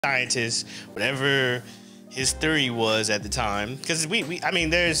scientist, whatever his theory was at the time, because I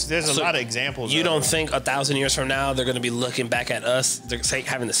mean, there's a lot of examples. You don't think 1,000 years from now they're going to be looking back at us, they're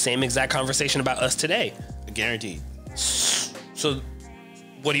having the same exact conversation about us today? Guaranteed. So,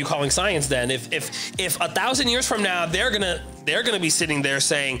 what are you calling science then? If 1,000 years from now they're gonna be sitting there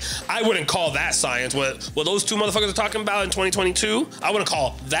saying, I wouldn't call that science. What those two motherfuckers are talking about in 2022, I wouldn't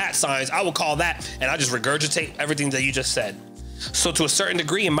call that science. I would call that, and I just regurgitate everything that you just said. So to a certain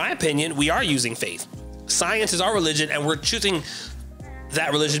degree, in my opinion, we are using faith. Science is our religion, and we're choosing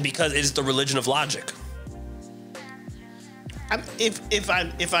that religion because it's the religion of logic.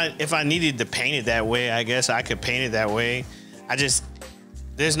 If I needed to paint it that way, I guess I could paint it that way.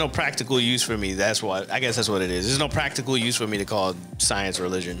 There's no practical use for me. I guess that's what it is. There's no practical use for me to call science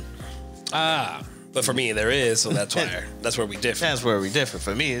religion. But for me there is, so that's where we differ. That's where we differ.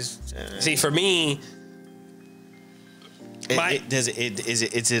 For me, see, for me,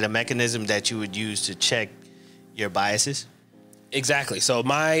 is it a mechanism that you would use to check your biases? Exactly. So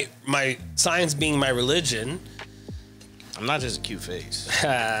my science being my religion. I'm not just a cute face.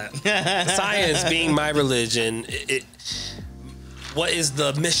 Science being my religion, what is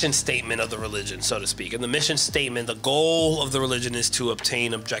the mission statement of the religion, so to speak? And the mission statement, the goal of the religion is to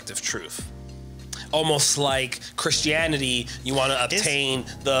obtain objective truth. Almost like Christianity, you want to obtain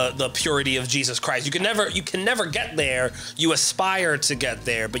the purity of Jesus Christ. You can never get there. You aspire to get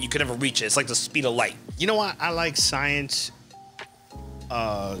there, but you can never reach it. It's like the speed of light. You know why I like science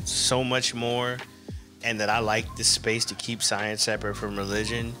so much more, and that I like this space to keep science separate from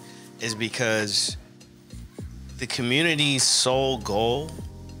religion, is because the community's sole goal,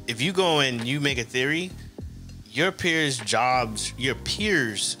 if you go and you make a theory, your peers' job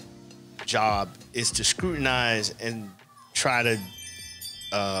is to scrutinize and try to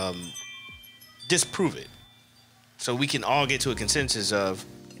disprove it, so we can all get to a consensus of,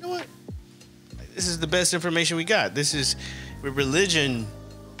 you know what, this is the best information we got. This is with religion.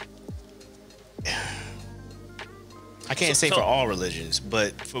 I can't say for all religions,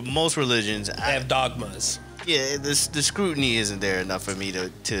 but for most religions, they have dogmas. Yeah, the scrutiny isn't there enough for me to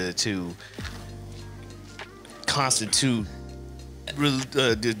constitute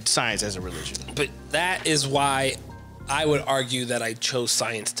science as a religion. But that is why I would argue that I chose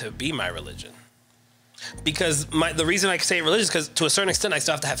science to be my religion. Because the reason I say religion is because to a certain extent I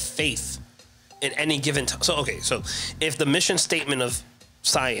still have to have faith in any given time. So if the mission statement of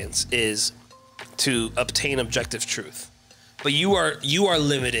science is to obtain objective truth, but you are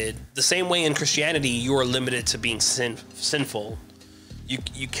limited the same way in Christianity you are limited to being sinful.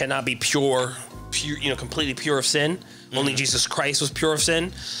 You cannot be pure, completely pure of sin. Only Jesus Christ was pure of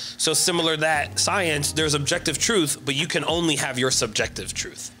sin. So similar to that, science, there's objective truth, but you can only have your subjective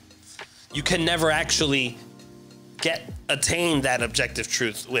truth. You can never actually attain that objective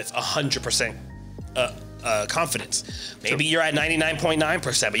truth with 100% confidence. Maybe you're at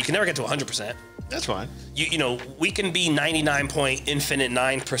 99.9%, but you can never get to 100%. That's fine. We can be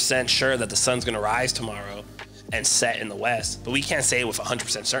 99.9% sure that the sun's gonna rise tomorrow and set in the west, but we can't say it with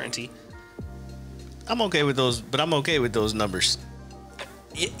 100% certainty. I'm okay with those, but I'm okay with those numbers.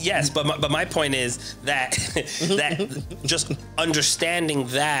 Yes, but my point is that that just understanding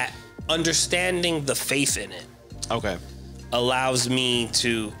the faith in it, okay, allows me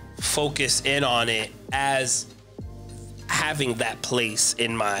to focus in on it as having that place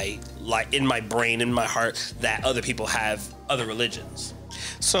in my brain, in my heart, that other people have other religions.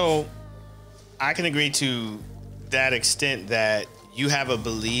 So I can agree to that extent that you have a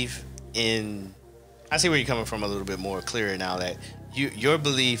belief in. I see where you're coming from a little bit more clearer now, that your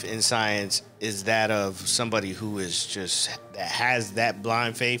belief in science is that of somebody who is that has that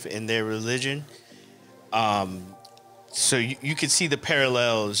blind faith in their religion. So you could see the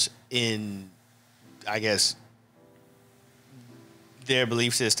parallels in, I guess, their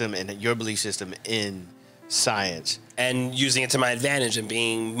belief system and your belief system in science, and using it to my advantage and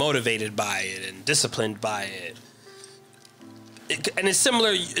being motivated by it and disciplined by it. And it's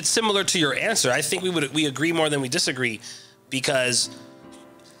similar to your answer. I think we agree more than we disagree, because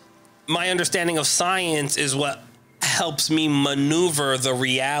my understanding of science is what helps me maneuver the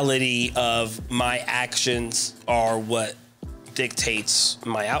reality of my actions, or what dictates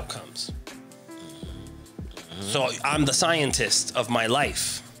my outcomes. So I'm the scientist of my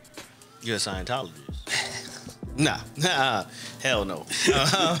life. You're a Scientologist. Nah, hell no.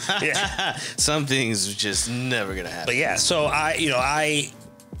 Yeah. Some things are just never gonna happen. But yeah, so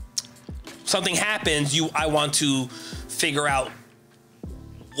something happens, I want to figure out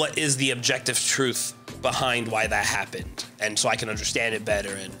what is the objective truth behind why that happened, and so I can understand it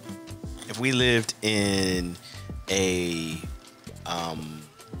better. And if we lived in a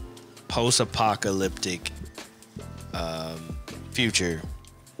post-apocalyptic future,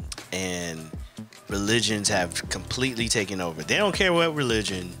 and religions have completely taken over. They don't care what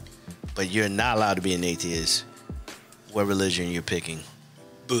religion, but you're not allowed to be an atheist. What religion you're picking?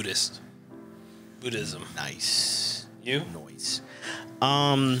 Buddhism. Nice. You? Noise.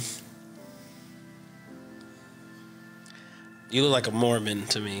 You look like a Mormon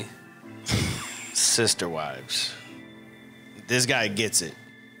to me. Sister wives. This guy gets it.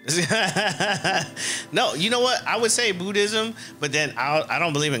 No, you know what? I would say Buddhism, but then I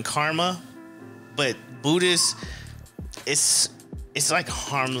don't believe in karma. But Buddhist, it's like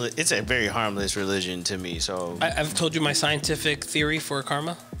harmless. It's a very harmless religion to me. So I've told you my scientific theory for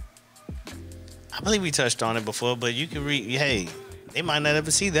karma. I believe we touched on it before, but you can read. Hey, they might not ever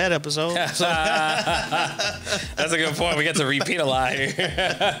see that episode. That's a good point. We get to repeat a lot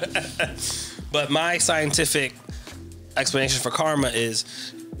here. But my scientific explanation for karma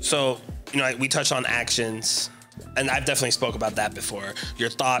is, so, we touched on actions, and I've definitely spoke about that before. Your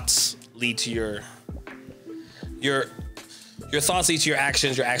thoughts lead to your thoughts lead to your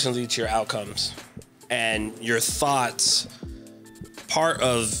actions lead to your outcomes. And your thoughts, part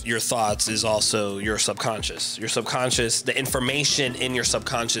of your thoughts is also your subconscious. Your subconscious, the information in your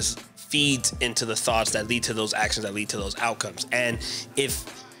subconscious feeds into the thoughts that lead to those actions that lead to those outcomes. And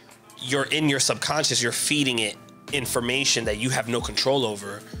if you're in your subconscious, you're feeding it information that you have no control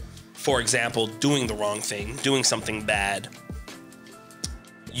over. For example, doing the wrong thing, doing something bad.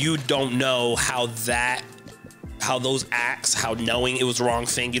 You don't know how those acts, how knowing it was the wrong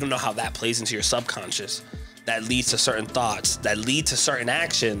thing, you don't know how that plays into your subconscious. That leads to certain thoughts, that lead to certain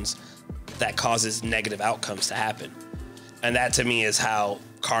actions that causes negative outcomes to happen. And that to me is how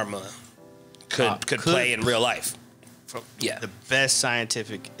karma could play in real life. Yeah. The best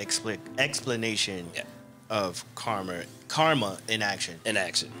scientific explanation of karma in action.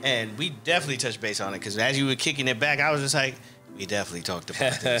 And we definitely touched base on it, because as you were kicking it back, I was just like, we definitely talked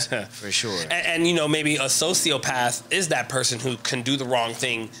about this for sure. And maybe a sociopath is that person who can do the wrong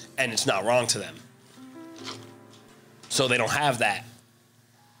thing and it's not wrong to them. So they don't have that.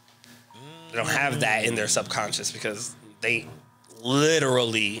 They don't have that in their subconscious, because they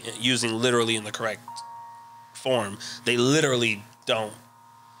literally, using literally in the correct form, they literally don't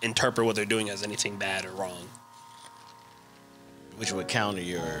interpret what they're doing as anything bad or wrong. Which would counter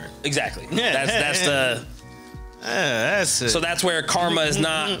your... Exactly. So that's where karma is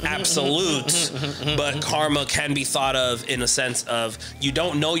not absolute, but karma can be thought of in a sense of, you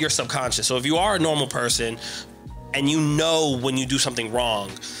don't know your subconscious. So if you are a normal person and you know when you do something wrong,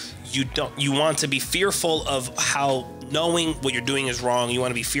 you want to be fearful of how knowing what you're doing is wrong. You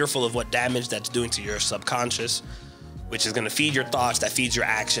want to be fearful of what damage that's doing to your subconscious, which is going to feed your thoughts, that feeds your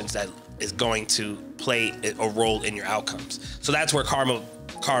actions, that is going to play a role in your outcomes. So that's where karma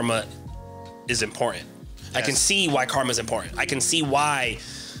is important. Yes. I can see why karma is important. I can see why,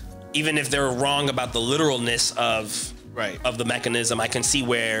 even if they're wrong about the literalness of the mechanism, I can see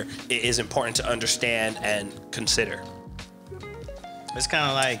where it is important to understand and consider. It's kind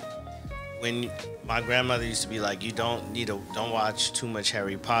of like when my grandmother used to be like, you don't watch too much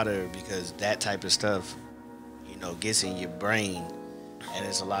Harry Potter, because that type of stuff, gets in your brain, and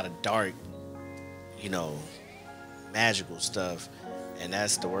it's a lot of dark, magical stuff, and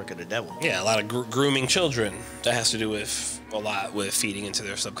that's the work of the devil. Yeah, a lot of grooming children. That has to do with a lot with feeding into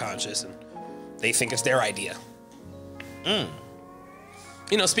their subconscious, and they think it's their idea.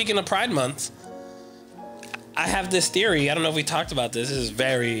 Speaking of Pride Month, I have this theory. I don't know if we talked about this.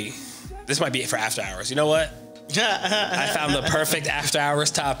 This might be it for After Hours. You know what? I found the perfect After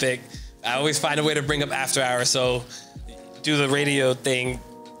Hours topic. I always find a way to bring up After Hours. So do the radio thing.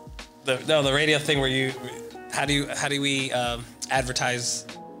 The radio thing where how do we advertise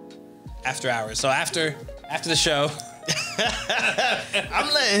After Hours? So after the show.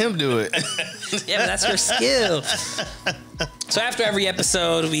 I'm letting him do it. Yeah, but that's your skill. So after every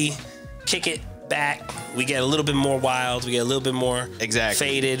episode, we kick it back. We get a little bit more wild. We get a little bit more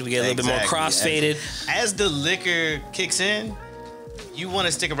faded. We get a little bit more cross-faded. As the liquor kicks in, you want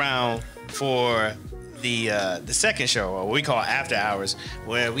to stick around for the second show, or what we call After Hours,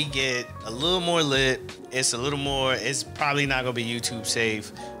 where we get a little more lit. It's it's probably not going to be YouTube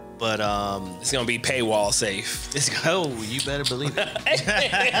safe, but it's going to be paywall safe. You better believe it.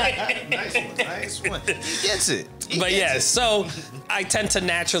 Nice one. He gets it. So I tend to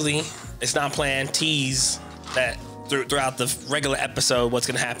naturally, it's not planned, tease that throughout the regular episode what's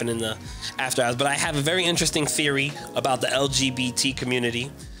going to happen in the After Hours. But I have a very interesting theory about the LGBT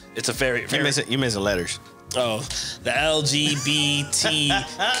community. It's a very you're missing letters. Oh, the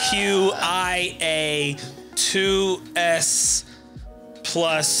LGBTQIA2S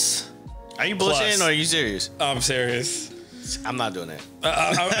plus Are you bullshitting or are you serious? I'm serious. I'm not doing that.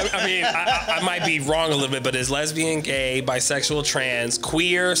 I mean, I might be wrong a little bit, but is lesbian, gay, bisexual, trans,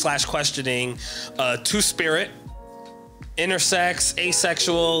 queer / questioning, two-spirit, intersex,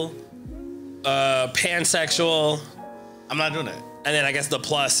 asexual, pansexual. I'm not doing that. And then I guess the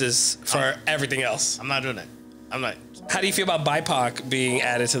plus is for everything else. I'm not doing that. I'm not. How do you feel about BIPOC being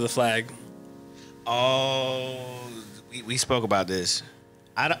added to the flag? Oh, we spoke about this.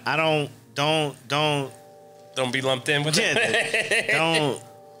 Don't be lumped in with it.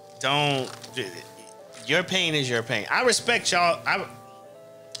 Don't. Your pain is your pain. I respect y'all.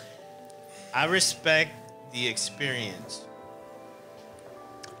 I respect the experience.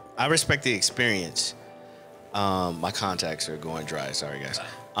 My contacts are going dry. Sorry, guys.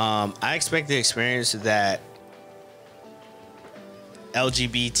 I expect the experience that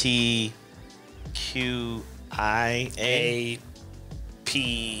LGBTQIA.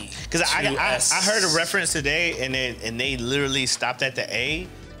 Because I heard a reference today, and they literally stopped at the A,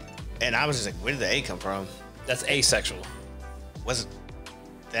 and I was just like, where did the A come from? That's asexual. What's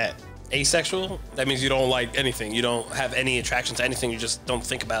that? Asexual? That means you don't like anything. You don't have any attraction to anything. You just don't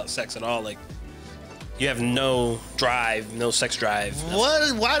think about sex at all. Like, you have no drive, no sex drive.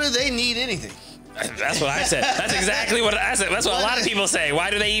 What? Why do they need anything? That's what I said. That's exactly what I said. That's what a lot of people say.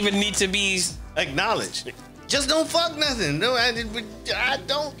 Why do they even need to be acknowledged? Just don't fuck nothing. No, I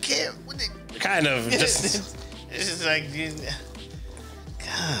don't care. Kind of. Just, it's just like,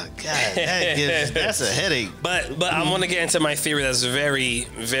 God, that's a headache. But I want to get into my theory that's very,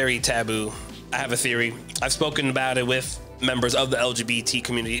 very taboo. I have a theory. I've spoken about it with members of the LGBT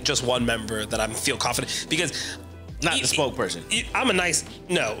community. Just one member that I feel confident because not the spokesperson. I'm an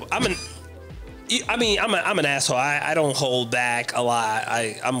asshole. I don't hold back a lot.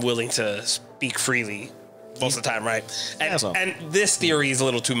 I'm willing to speak freely most of the time, right? And this theory is a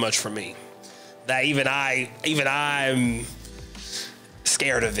little too much for me. That even I'm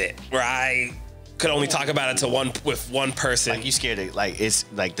scared of it. Where I could only talk about it with one person. Like you scared of it's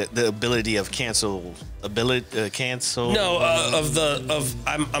like the ability of cancel. No,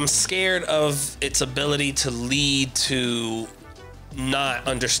 I'm scared of its ability to lead to not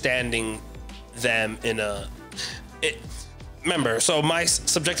understanding them in remember, so my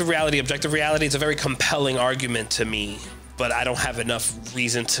subjective reality, objective reality, it's a very compelling argument to me, but I don't have enough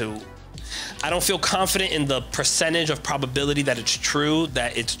reason to. I don't feel confident in the percentage of probability that it's true,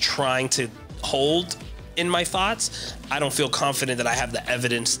 that it's trying to hold in my thoughts. I don't feel confident that I have the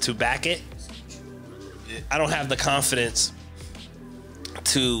evidence to back it. I don't have the confidence I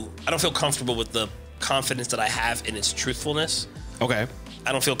don't feel comfortable with the confidence that I have in its truthfulness. Okay.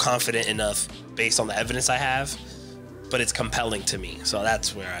 I don't feel confident enough based on the evidence I have, but it's compelling to me. So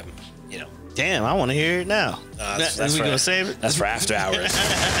that's where I'm, Damn, I want to hear it now. That's we gonna save it? That's for after hours.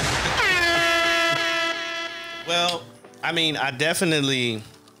 Well, I mean, I definitely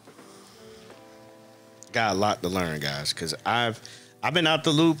got a lot to learn, guys, because I've been out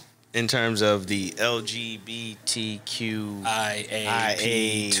the loop in terms of the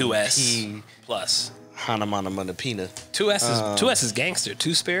LGBTQIA 2S plus. Hanamana Manapina. 2S is gangster.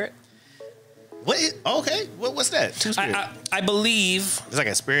 Two-spirit. What? Okay. What's that? Two-spirit. I believe it's like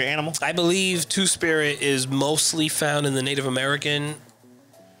a spirit animal. I believe two-spirit is mostly found in the Native American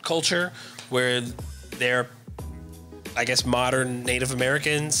culture, where they're, I guess, modern Native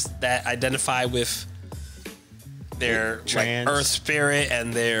Americans that identify with their like earth spirit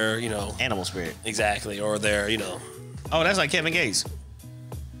and their animal spirit. Exactly, or their Oh, that's like Kevin Gates.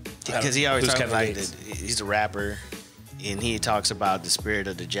 Because he always talks about he's a rapper, and he talks about the spirit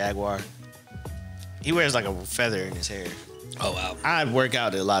of the jaguar. He wears like a feather in his hair. Oh wow! I work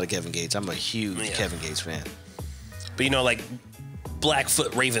out a lot of Kevin Gates. I'm a huge Kevin Gates fan. But like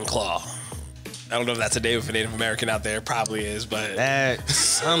Blackfoot Ravenclaw. I don't know if that's a name for a Native American out there. It probably is, but that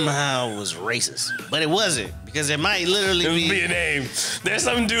somehow was racist. But it wasn't, because it might literally be a name. There's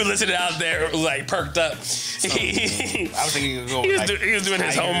some dude listening out there who like perked up. I was thinking he was doing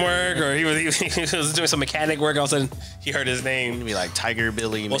his homework, or he was doing some mechanic work. All of a sudden, he heard his name. It'd be like Tiger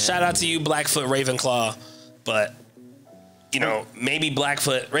Billy. Well, shout out to you, Blackfoot Ravenclaw. But maybe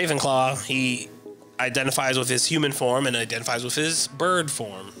Blackfoot Ravenclaw, he identifies with his human form and identifies with his bird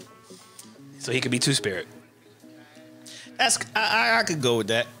form. So he could be two-spirit. I could go with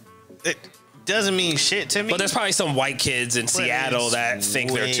that. It doesn't mean shit to me. But there's probably some white kids in Seattle that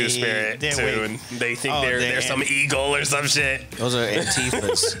think they're two-spirit too, and they think they're some eagle or some shit. Those are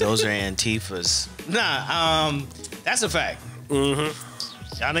Antifas. Those are Antifas. Nah, that's a fact.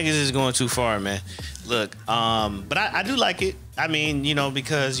 Mm-hmm. Y'all niggas is going too far, man. Look, but I do like it. I mean,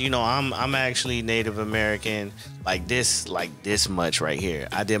 because I'm actually Native American, like this much right here.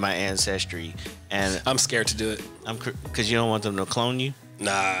 I did my ancestry, and I'm scared to do it. Because you don't want them to clone you.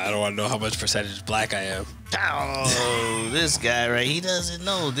 Nah, I don't want to know how much percentage black I am. Oh, this guy right, he doesn't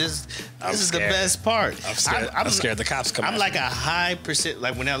know this. This is the best part. I'm scared. I'm scared the cops come. I'm like a high percent.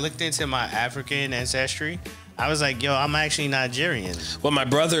 Like when I looked into my African ancestry, I was like, yo, I'm actually Nigerian. Well, my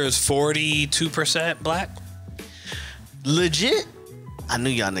brother is 42% black. Legit. I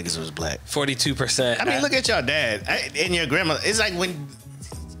knew y'all niggas was black. 42%. I mean, look at y'all dad and your grandma. It's like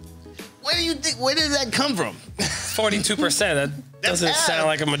where do you think? Where did that come from? 42%. That doesn't sound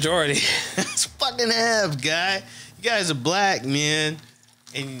like a majority. It's fucking half, guy. You guys are black, man,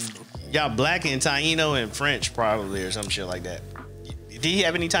 and y'all black and Taino and French probably or some shit like that. Did he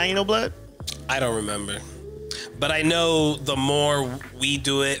have any Taino blood? I don't remember, but I know the more we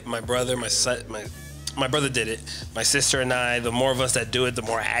do it, my brother, my brother did it. My sister and I, the more of us that do it, the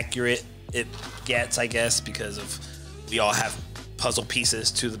more accurate it gets, I guess, because of we all have puzzle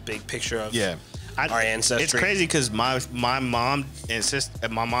pieces to the big picture of our ancestry. It's crazy because my mom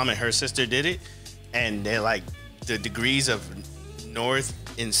and her sister did it, and they're like the degrees of North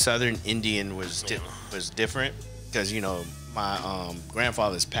and Southern Indian was different because my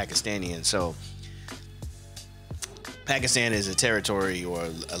grandfather's Pakistani, and so Pakistan is a territory or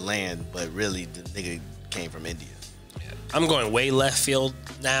a land, but really the nigga came from India. Yeah. I'm going way left field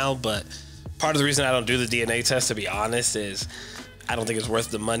now, but part of the reason I don't do the DNA test, to be honest, is I don't think it's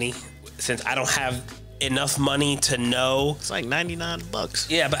worth the money since I don't have enough money to know. It's like $99.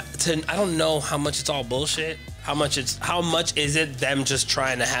 Yeah, but I don't know how much it's all bullshit. How much is it them just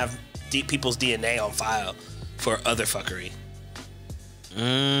trying to have people's DNA on file for other fuckery?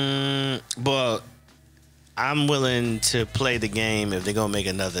 But I'm willing to play the game if they're gonna make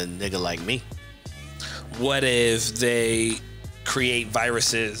another nigga like me. What if they create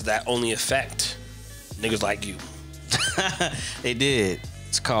viruses that only affect niggas like you? They did.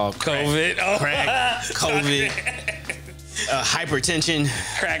 It's called COVID. Crack, COVID, hypertension.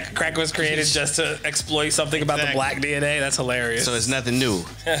 Crack was created just to exploit something about the black DNA. That's hilarious. So it's nothing new.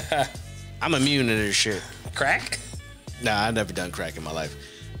 I'm immune to this shit. Crack? Nah, I've never done crack in my life.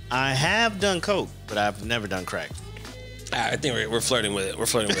 I have done coke, but I've never done crack. I think we're flirting with it. We're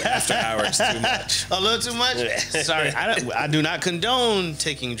flirting with it after hours too much. A little too much? Sorry, I do not condone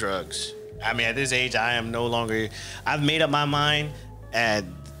taking drugs. I mean, at this age, I am no longer. I've made up my mind at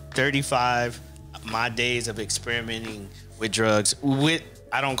 35. My days of experimenting with drugs.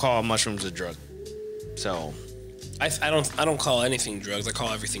 I don't call mushrooms a drug. So, I don't call anything drugs. I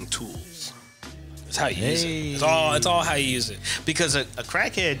call everything tools. It's how you use it. It's all how you use it. Because a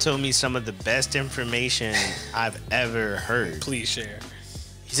crackhead told me some of the best information I've ever heard. Please share.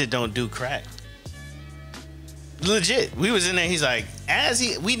 He said, "Don't do crack." Legit. We was in there. He's like,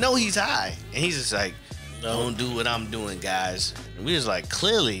 we know he's high, and he's just like, "Don't do what I'm doing, guys." And we was like,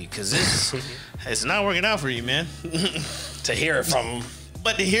 clearly, because it's not working out for you, man. To hear it from him,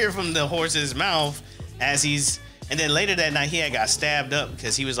 but to hear it from the horse's mouth and then later that night he had got stabbed up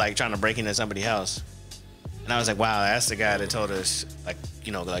because he was like trying to break into somebody's house, and I was like, wow, that's the guy that told us like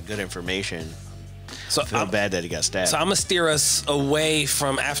good information. So I feel bad that he got stabbed. So I'm gonna steer us away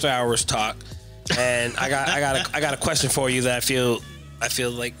from after hours talk. And I got a question for you that I feel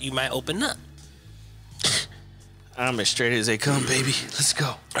like you might open up. I'm as straight as they come, baby. Let's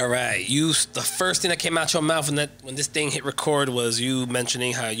go. All right. The first thing that came out your mouth when this thing hit record was you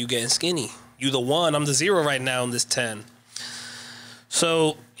mentioning how you getting skinny. You the 1, I'm the 0 right now in this 10.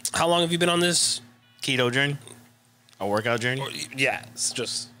 So how long have you been on this keto journey? A workout journey? Yeah, it's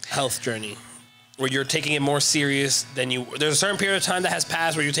just health journey. Where you're taking it more serious than there's a certain period of time that has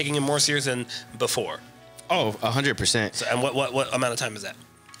passed where you're taking it more serious than before. Oh, 100%. So, and what amount of time is that?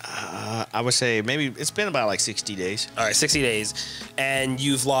 I would say maybe it's been about like 60 days. All right, 60 days. And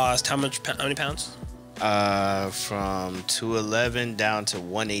you've lost how many pounds? From 211 down to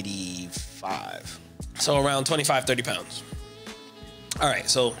 185. So around 25, 30 pounds. All right,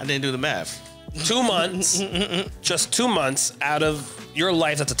 so I didn't do the math. 2 months, just 2 months out of your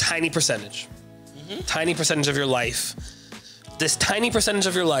life, that's a tiny percentage. Tiny percentage of your life. This tiny percentage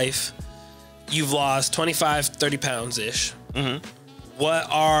of your life, you've lost 25, 30 pounds-ish. What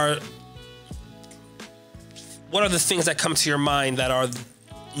are the things that come to your mind that are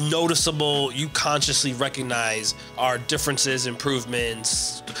noticeable, you consciously recognize are differences,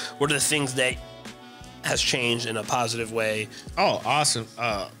 improvements? What are the things that has changed in a positive way? Oh, awesome.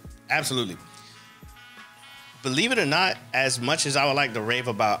 Absolutely. Believe it or not, as much as I would like to rave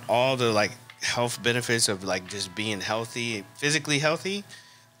about all the like health benefits of like just being healthy, physically healthy,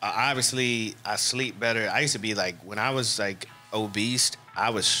 obviously I sleep better. I used to be like, when I was like obese, I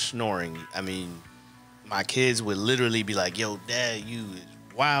was snoring. I mean, my kids would literally be like, "Yo, Dad, you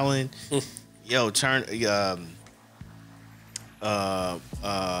is wilding." Yo, turn.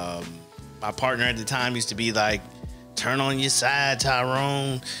 My partner at the time used to be like, "Turn on your side,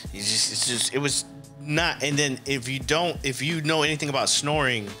 Tyrone." It was not. And then if you know anything about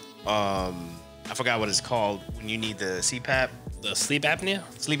snoring, I forgot what it's called when you need the CPAP. The sleep apnea.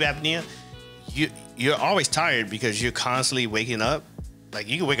 Sleep apnea. You're always tired because you're constantly waking up. Like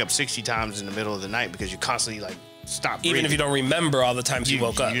you can wake up 60 times in the middle of the night because you're constantly like stop breathing. Even if you don't remember all the times you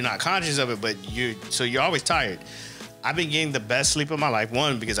woke up. You're not conscious of it, but you're always tired. I've been getting the best sleep of my life.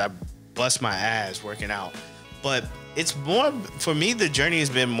 One, because I bust my ass working out. But it's more, for me, the journey has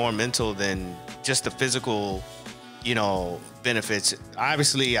been more mental than just the physical, benefits.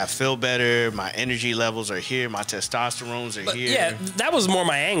 Obviously, I feel better. My energy levels are here. My testosterones are here. Yeah, that was more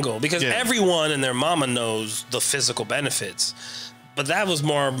my angle because everyone and their mama knows the physical benefits. But that was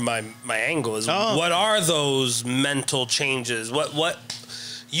more my angle is what are those mental changes? What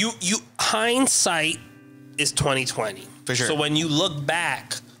you hindsight is 2020. For sure. So when you look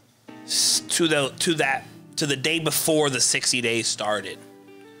back to the day before the 60 days started.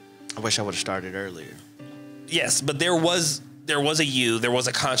 I wish I would have started earlier. Yes, but there was a you, there was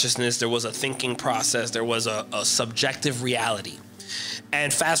a consciousness, there was a thinking process, there was a subjective reality.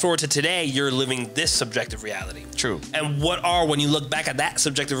 And fast forward to today, you're living this subjective reality. True. And when you look back at that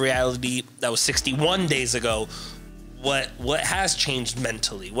subjective reality that was 61 days ago, what has changed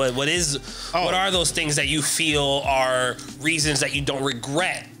mentally? What are those things that you feel are reasons that you don't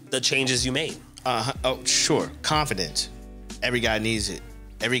regret the changes you made? Sure. Confidence. Every guy needs it.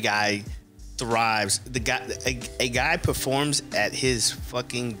 Every guy thrives. A guy performs at his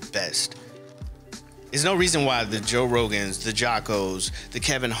fucking best. There's no reason why the Joe Rogans, the Jockos, the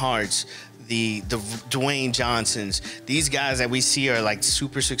Kevin Harts, the Dwayne Johnsons, these guys that we see are like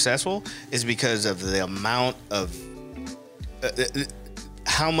super successful is because of the amount of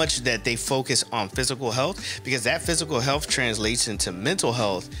how much that they focus on physical health, because that physical health translates into mental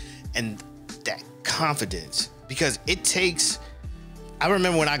health and that confidence. Because it takes, I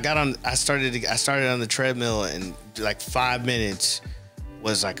remember when I started on the treadmill and like 5 minutes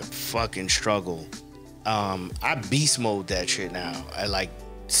was like a fucking struggle. I beast mode that shit now. I like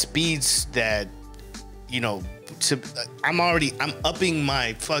speeds that, I'm upping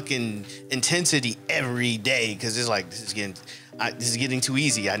my fucking intensity every day because it's like this is getting too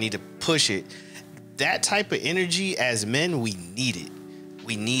easy. I need to push it. That type of energy as men, we need it.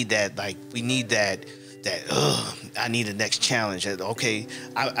 We need that. Like we need that. I need a next challenge. Okay,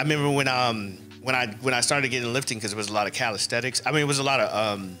 I remember when I started getting lifting because it was a lot of calisthenics. I mean, it was a lot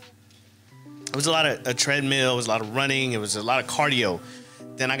of a treadmill, it was a lot of running, it was a lot of cardio.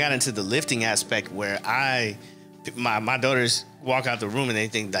 Then I got into the lifting aspect where my daughters walk out the room and they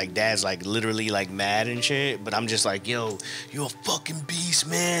think like dad's like literally like mad and shit, but I'm just like, yo, you're a fucking beast,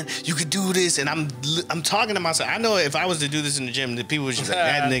 man. You could do this. And I'm talking to myself. I know if I was to do this in the gym, the people would just like,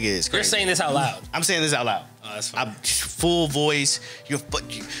 that nigga is crazy. You're saying this out loud. I'm saying this out loud. Oh, that's fine. I'm full voice. You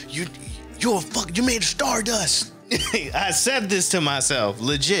made of stardust. I said this to myself,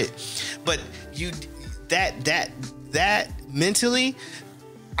 legit. But that mentally,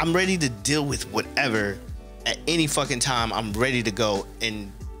 I'm ready to deal with whatever at any fucking time. I'm ready to go.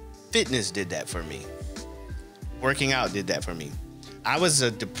 And fitness did that for me. Working out did that for me. I was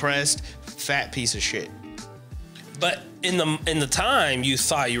a depressed, fat piece of shit. But in the time, you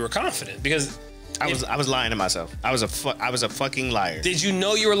thought you were confident because I was lying to myself. I was a fucking liar. Did you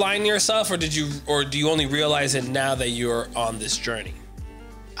know you were lying to yourself, or do you only realize it now that you're on this journey?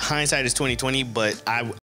 Hindsight is 20/20, but